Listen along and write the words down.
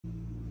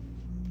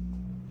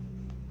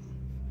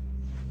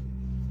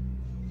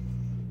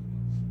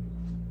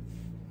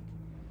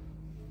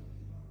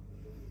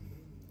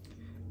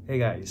Hey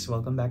guys,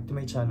 welcome back to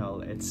my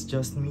channel. It's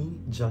just me,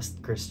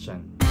 Just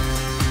Christian.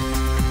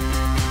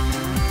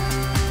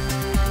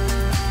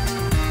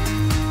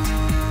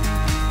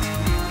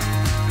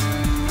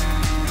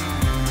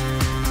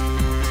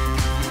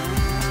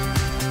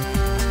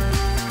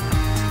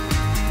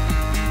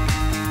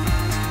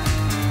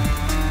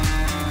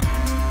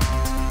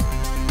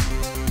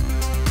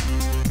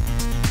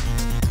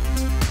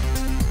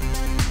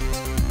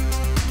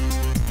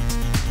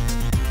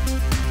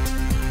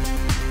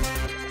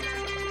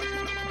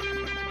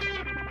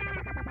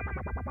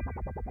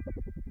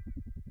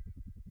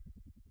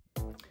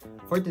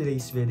 For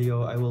today's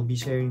video, I will be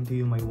sharing to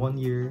you my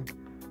 1-year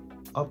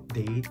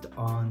update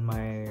on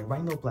my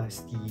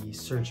rhinoplasty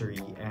surgery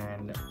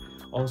and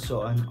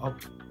also an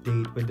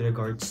update with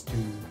regards to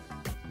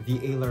the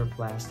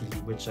Alarplasty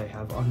which I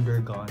have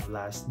undergone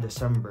last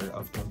December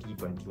of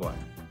 2021.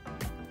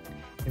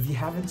 If you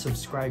haven't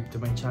subscribed to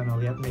my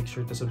channel yet, make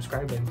sure to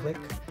subscribe and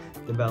click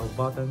the bell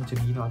button to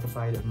be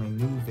notified of my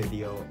new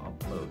video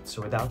upload.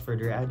 So without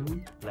further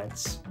ado,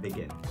 let's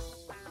begin.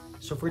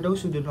 So for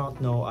those who do not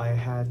know, I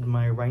had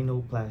my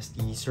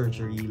rhinoplasty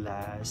surgery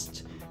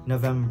last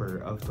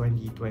November of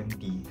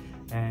 2020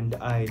 and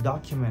I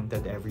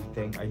documented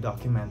everything. I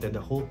documented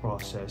the whole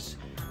process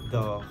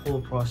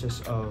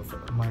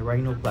of my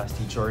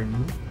rhinoplasty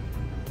journey.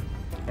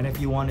 And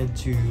if you wanted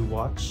to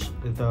watch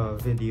the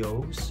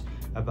videos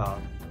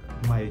about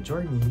my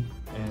journey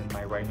and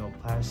my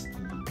rhinoplasty,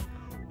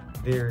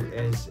 there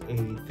is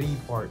a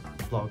 3-part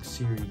vlog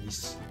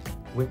series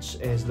which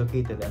is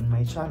located on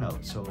my channel.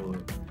 So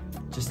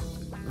just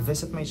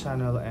visit my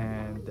channel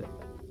and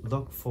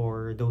look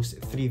for those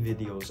 3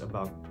 videos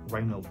about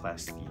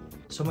rhinoplasty.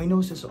 So my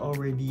nose is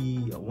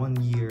already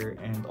 1 year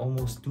and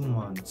almost 2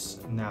 months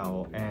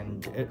now,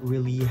 and it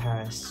really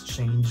has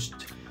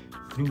changed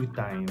through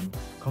time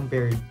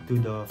compared to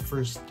the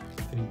first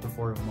 3 to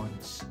 4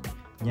 months.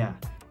 Yeah,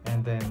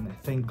 and then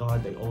thank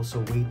God I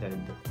also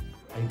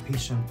I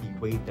patiently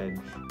waited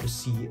to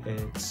see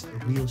its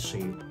real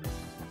shape.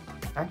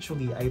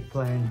 Actually, I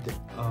planned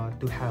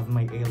to have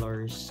my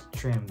alars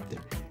trimmed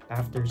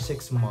after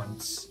 6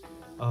 months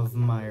of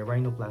my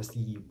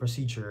rhinoplasty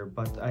procedure,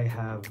 but I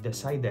have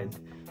decided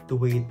to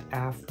wait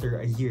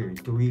after a year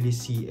to really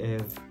see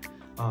if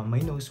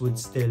my nose would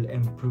still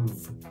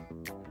improve.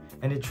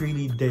 And it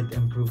really did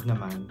improve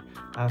naman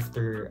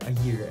after a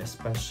year,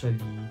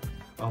 especially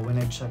when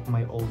I checked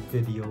my old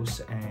videos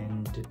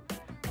and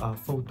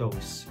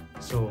photos.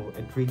 So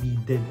it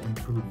really did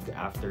improve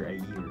after a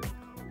year.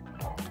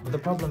 But the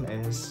problem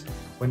is,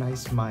 when I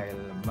smile,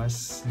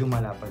 mas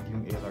lumalapad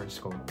yung alars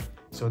ko.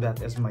 So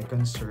that is my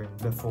concern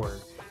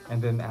before.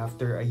 And then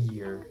after a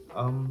year,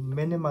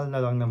 minimal na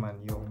lang naman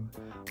yung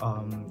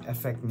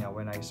effect niya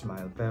when I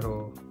smile.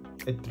 Pero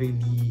it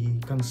really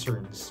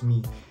concerns me.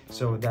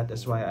 So that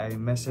is why I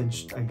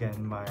messaged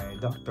again my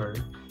doctor,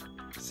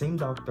 same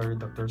doctor,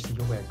 Dr.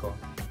 Sihueco,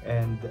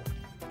 and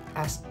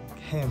asked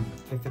him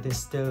if it is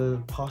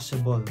still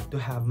possible to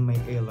have my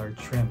alar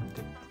trimmed.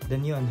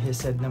 Then yun, he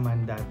said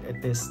naman that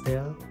it is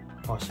still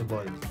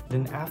possible.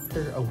 Then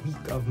after a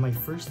week of my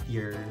first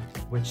year,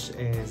 which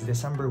is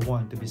December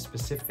 1 to be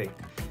specific,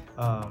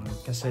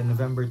 kasi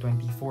November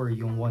 24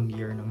 yung 1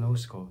 year ng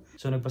nose ko.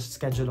 So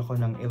nagpa-schedule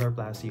ako ng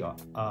Alarplasty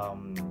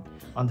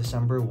on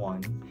December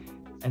 1.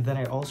 And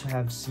then I also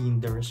have seen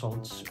the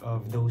results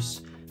of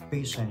those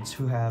patients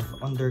who have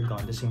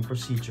undergone the same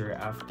procedure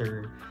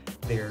after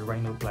their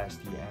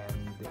rhinoplasty,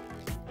 and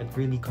it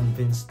really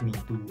convinced me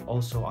to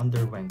also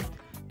underwent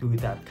to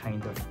that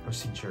kind of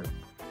procedure.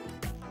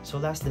 So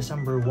last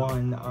December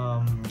 1,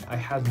 I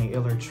had my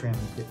alar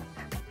trimmed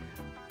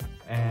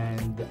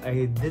and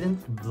I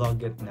didn't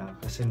vlog it na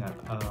kasi nga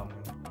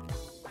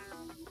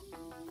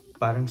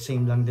parang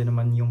same lang din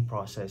naman yung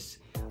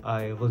process.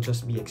 I will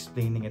just be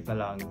explaining it na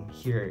lang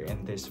here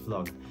in this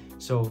vlog.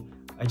 So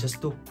I just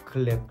took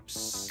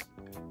clips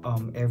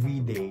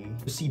every day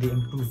to see the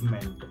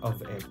improvement of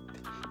it.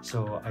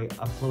 So I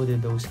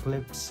uploaded those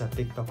clips sa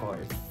TikTok ko.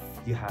 If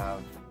you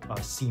have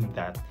seen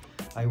that,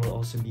 I will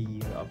also be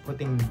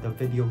putting the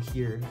video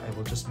here. I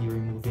will just be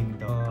removing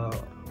the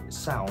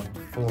sound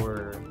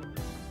for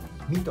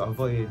me to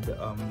avoid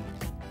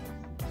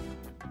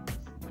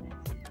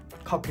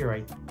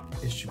copyright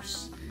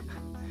issues.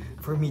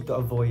 For me to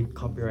avoid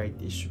copyright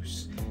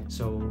issues.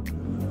 So,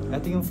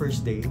 ito yung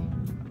first day.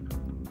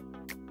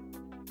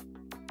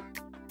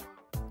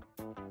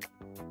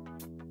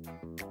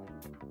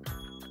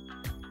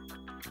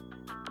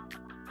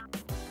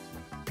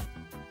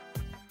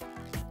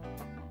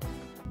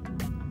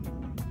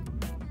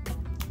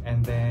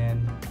 And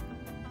then,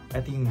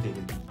 ito yung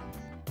daily.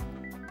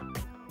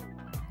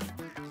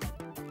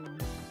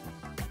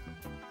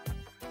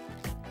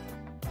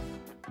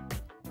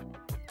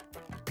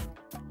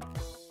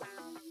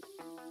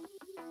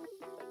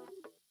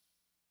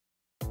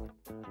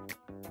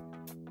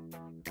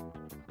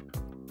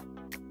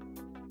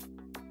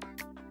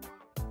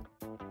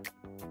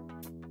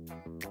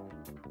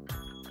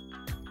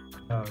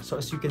 So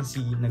as you can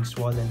see,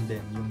 nag-swollen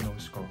din yung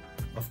nose ko.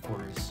 of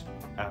course,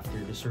 after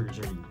the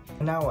surgery.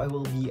 Now, I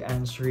will be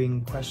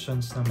answering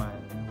questions naman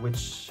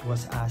which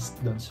was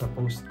asked dun sa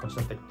post ko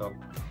sa TikTok.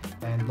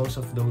 And most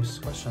of those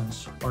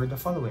questions are the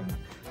following.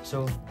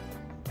 So,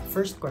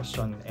 first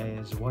question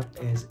is, what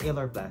is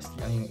Alarplasty?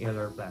 Ano yung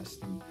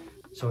Alarplasty?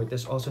 So, it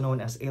is also known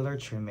as alar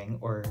trimming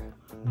or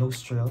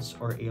nostrils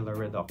or alar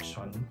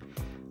reduction.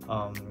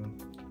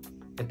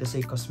 It is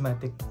a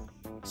cosmetic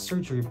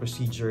surgery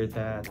procedure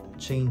that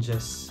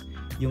changes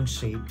yung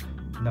shape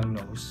ng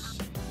nose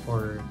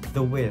or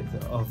the width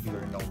of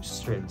your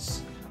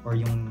nostrils or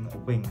yung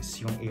wings,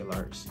 yung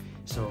alars.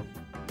 So,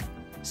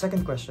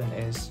 second question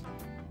is,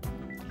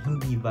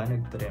 hindi ba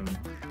nag-trim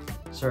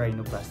sa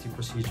rhinoplasty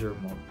procedure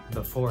mo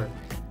before?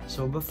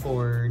 So,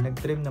 before,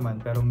 nag-trim naman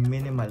pero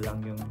minimal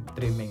lang yung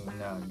trimming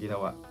na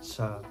ginawa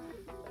sa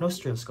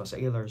nostrils ko, sa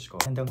alars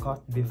ko. And ang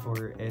cut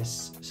before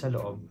is sa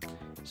loob.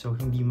 So,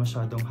 hindi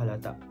masyadong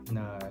halata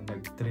na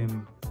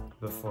nag-trim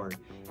before.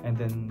 And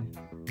then,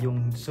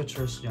 yung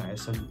sutures niya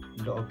is sa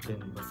loob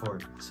din before.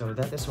 So,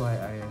 that is why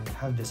I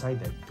have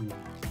decided to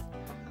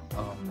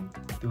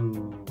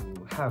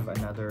have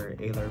another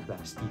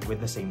Alarplasty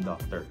with the same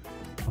doctor.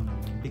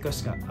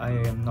 Because I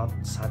am not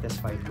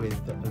satisfied with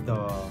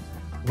the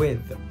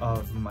width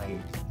of my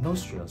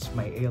nostrils,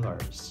 my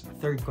alars.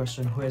 Third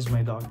question, who is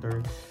my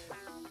doctor?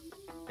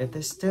 It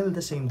is still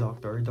the same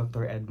doctor,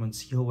 Dr. Edmund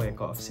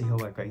Sihueco of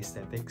Sihueco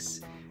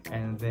Aesthetics.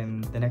 And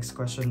then the next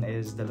question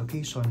is the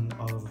location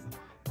of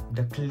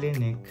the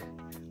clinic.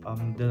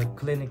 The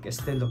clinic is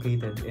still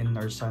located in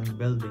Narsan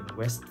Building,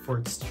 West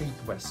 4th Street,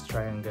 West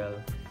Triangle,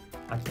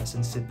 at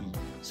Quezon City.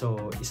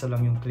 So, isa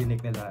lang yung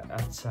clinic nila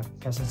at sa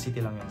Quezon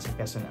City lang yan, sa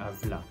Quezon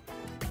Avila.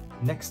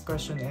 Next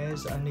question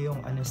is, ano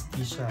yung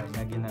anesthesia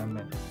na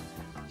ginamit?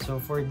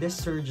 So, for this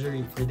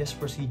surgery, for this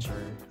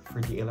procedure,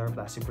 for the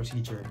Alarplasty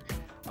procedure,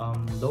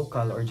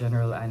 local or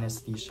general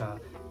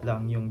anesthesia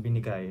lang yung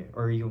binigay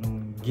or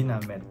yung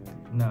ginamit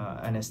na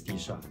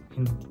anesthesia.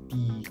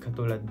 Hindi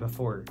katulad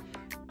before,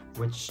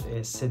 which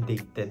is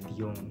sedated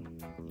yung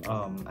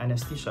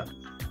anesthesia.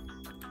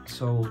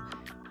 So,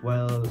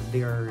 while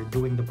they are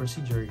doing the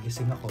procedure,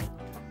 gising ako,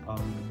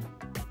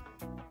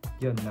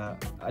 yun na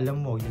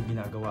alam mo yung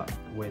ginagawa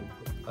with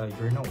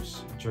your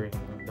nose during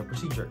the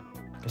procedure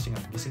kasi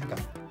nga gising ka.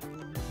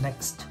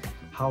 Next,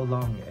 how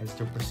long is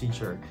the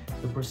procedure?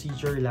 The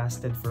procedure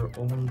lasted for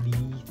only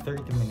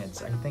 30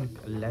 minutes. I think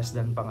less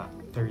than pa nga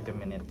 30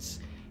 minutes.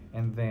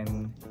 And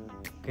then,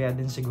 kaya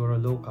din siguro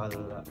local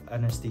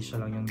anesthesia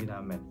lang yung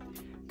ginamit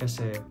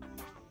kasi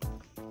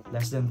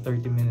less than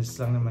 30 minutes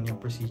lang naman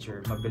yung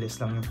procedure. Mabilis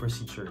lang yung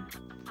procedure.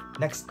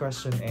 Next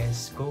question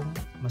is, kung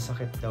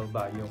masakit daw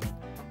ba yung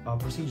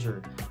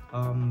procedure?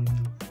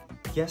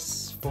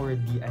 Yes, for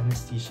the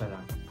anesthesia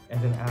lang. And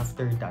then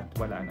after that,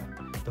 wala na.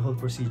 The whole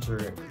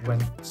procedure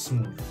went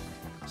smooth.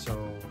 So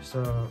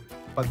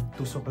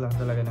pagtusok lang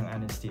talaga ng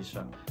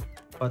anesthesia.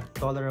 But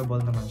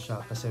tolerable naman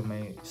siya kasi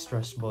may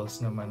stress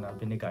balls naman na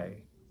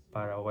binigay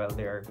para while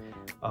they're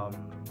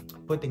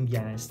putting the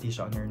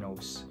anesthesia on your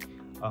nose.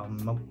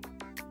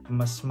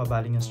 Mas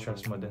mabaling yung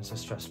stress mo dun sa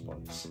stress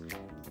balls.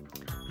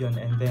 Yun,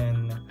 and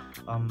then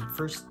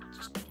first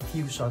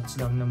few shots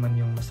lang naman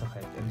yung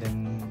masakit, and then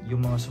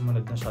yung mga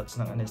sumunod na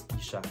shots ng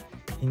anesthesia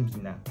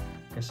hindi na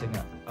kasi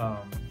nga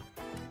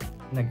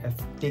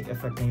nag-take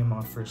effect na yung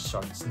mga first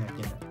shots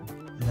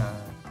na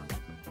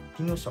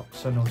tinusok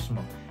sa nose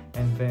mo,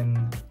 and then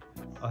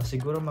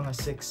siguro mga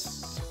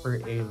 6 per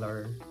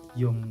alar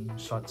yung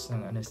shots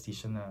ng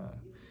anesthesia na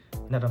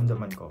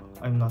naramdaman ko.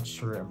 I'm not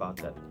sure about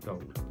that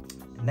though.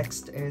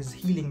 Next is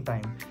healing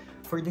time.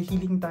 For the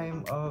healing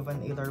time of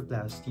an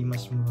Alarplasty,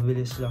 mas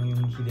mabilis lang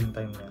yung healing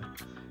time niya.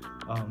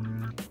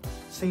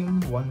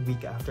 Same 1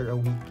 week, after a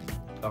week,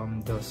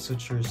 the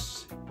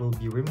sutures will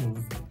be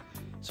removed.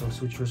 So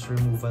sutures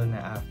removal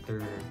na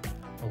after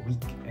a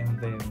week, and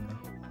then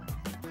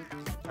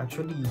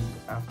actually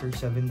after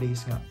 7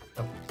 days nga,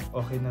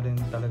 okay na rin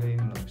talaga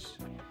yung nose.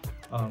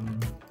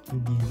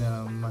 Hindi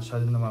na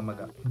masyado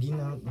namamaga. Hindi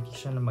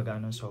siya namaga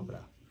ng sobra.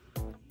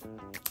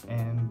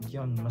 And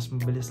yun, mas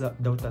mabilis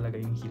daw talaga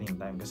yung healing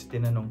time kasi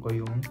tinanong ko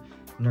yung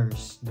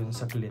nurse dun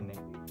sa clinic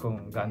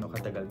kung gaano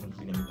katagal yung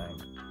healing time.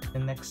 The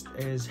next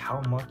is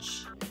how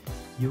much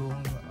yung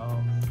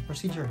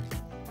procedure.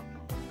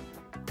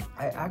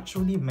 I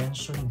actually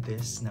mentioned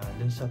this na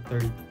dun sa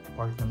third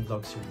part ng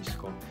vlog series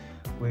ko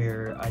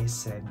where I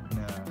said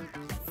na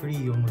free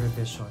yung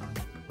revision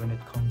when it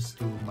comes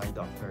to my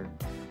doctor.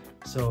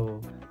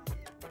 So,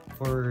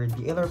 for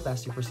the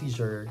Alarplasty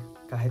procedure,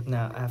 kahit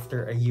na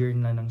after a year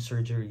na ng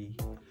surgery,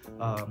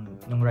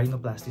 ng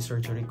rhinoplasty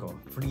surgery ko,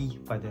 free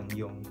pa din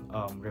yung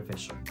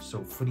revision.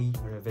 So, free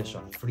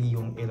revision, free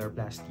yung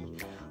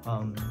Alarplasty.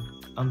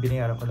 Ang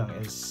binayaran ko lang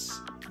is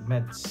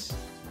meds,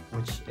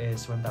 which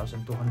is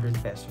 1,200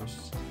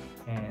 pesos.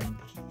 And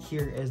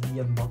here is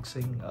the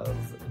unboxing of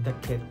the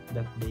kit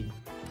that they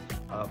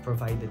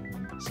provided me.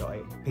 So,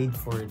 I paid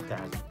for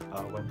that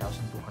 1,200,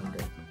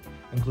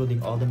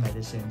 including all the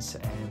medicines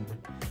and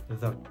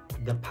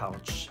the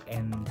pouch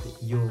and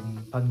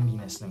yung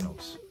panglinis ng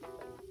nose.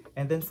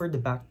 And then for the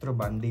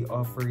Bactroban, they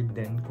offered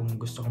din kung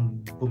gusto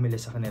kong bumili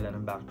sa kanila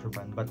ng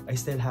Bactroban. But I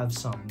still have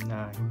some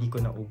na hindi ko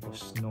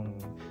naubos nung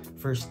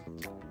first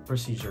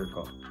procedure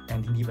ko.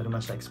 And hindi pa naman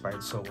siya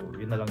expired, so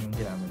yun na lang yung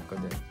ginamit ko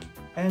din.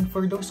 And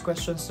for those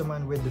questions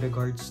naman with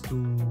regards to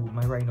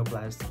my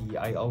rhinoplasty,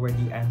 I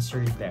already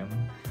answered them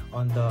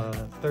on the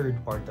third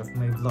part of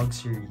my vlog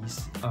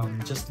series.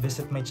 Just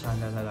visit my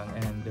channel na lang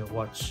and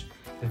watch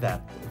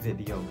that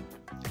video.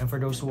 And for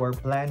those who are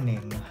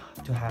planning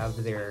to have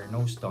their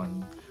nose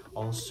done,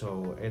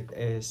 also, it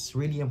is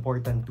really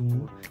important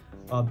to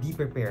be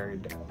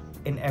prepared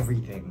in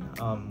everything,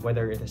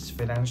 whether it is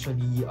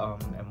financially,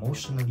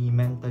 emotionally,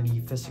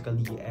 mentally,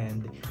 physically,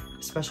 and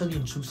especially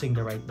in choosing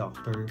the right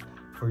doctor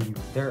for you.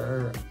 There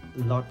are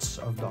lots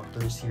of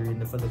doctors here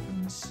in the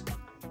Philippines,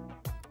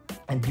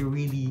 and you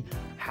really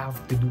have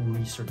to do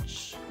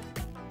research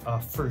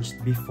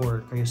first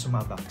before kayo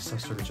sumabak sa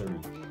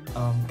surgery.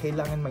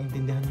 Kailangan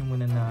maintindihan nyo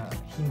muna na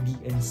hindi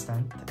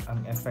instant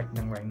ang effect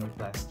ng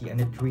rhinoplasty,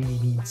 and it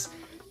really needs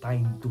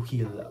time to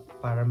heal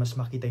para mas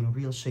makita yung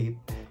real shape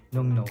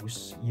ng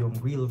nose, yung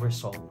real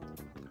result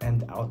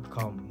and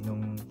outcome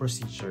ng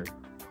procedure.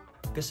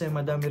 Kasi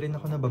madami rin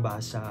ako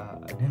nababasa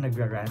na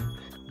nagra-rant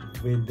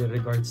with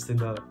regards to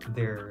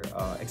their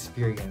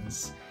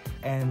experience,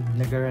 and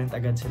nagra-rant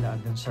agad sila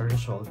dun sa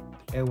result,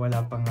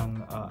 wala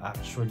pang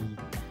actually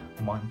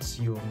months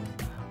yung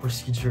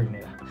procedure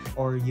nila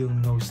or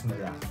yung nose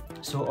nila.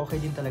 So okay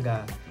din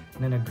talaga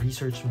na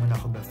nag-research muna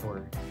ako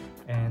before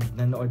and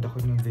nanood ako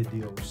ng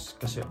videos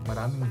kasi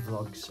maraming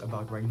vlogs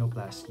about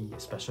rhinoplasty,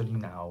 especially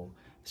now,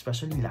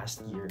 especially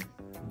last year.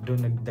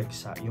 Doon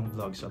nagdagsa yung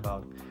vlogs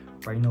about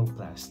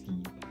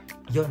rhinoplasty.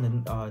 Yun,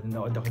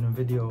 nanood ako ng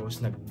videos,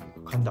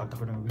 nag-conduct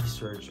ako ng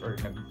research, or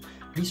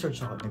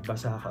nag-research ako,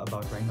 nagbasa ako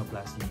about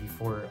rhinoplasty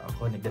before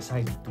ako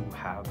nag-decide to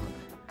have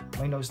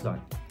my nose done.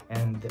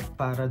 And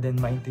para din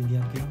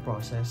maintindihan ko yung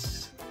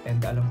process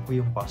and alam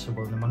ko yung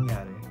possible na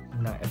mangyari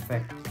na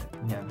effect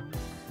niya.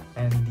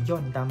 And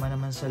yun, tama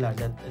naman sila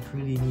that it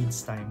really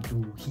needs time to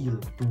heal,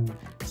 to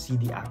see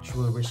the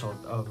actual result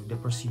of the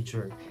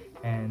procedure.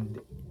 And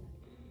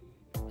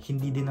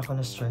hindi din ako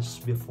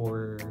na-stress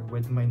before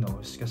with my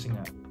nose kasi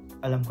nga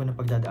alam ko na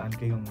pagdadaan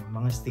ko yung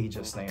mga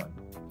stages na yun.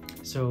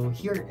 So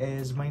here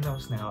is my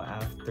nose now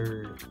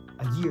after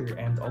a year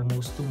and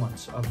almost 2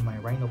 months of my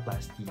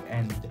rhinoplasty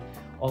and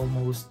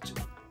almost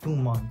 2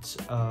 months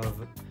of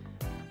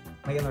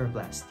my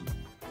Alarplasty.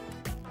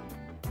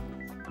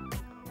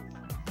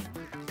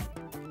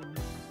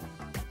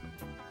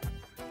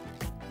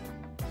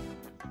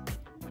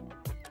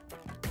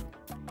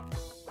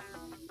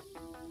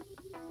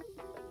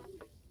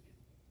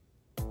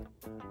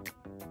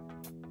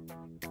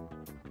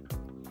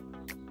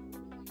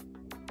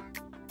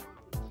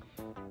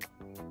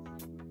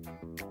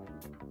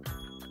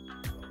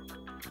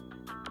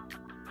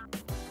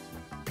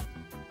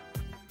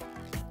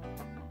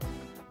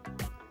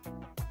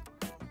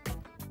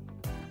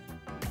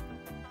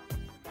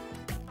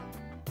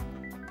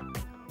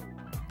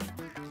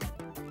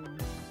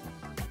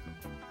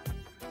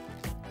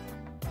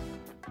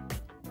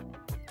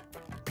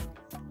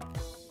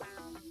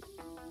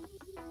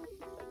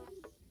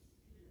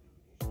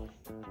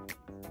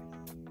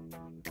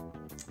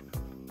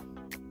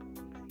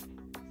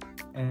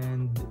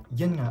 And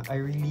yun nga, I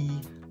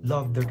really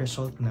love the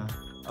result na.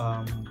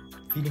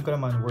 Feeling ko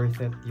naman worth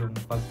it yung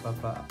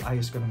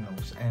pagpapaayos ko ng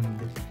nose. And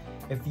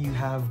if you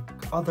have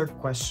other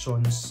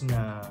questions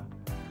na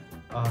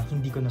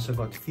hindi ko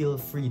nasagot, feel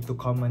free to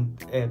comment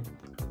it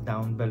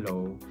down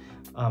below.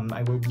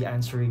 I will be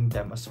answering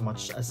them as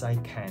much as I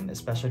can,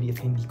 especially if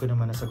hindi ko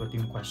naman nasagot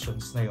yung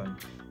questions na yun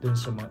dun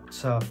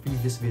sa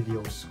previous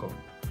videos ko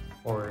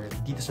or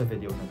dito sa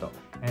video na to.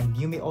 And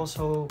you may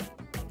also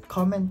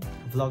comment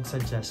vlog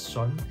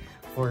suggestion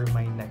for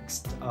my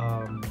next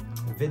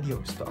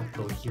videos to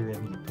upload here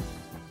in YouTube.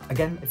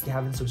 Again, if you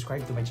haven't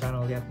subscribed to my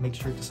channel yet, make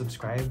sure to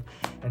subscribe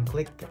and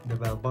click the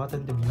bell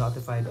button to be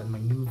notified on my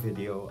new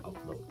video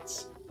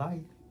uploads.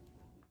 Bye!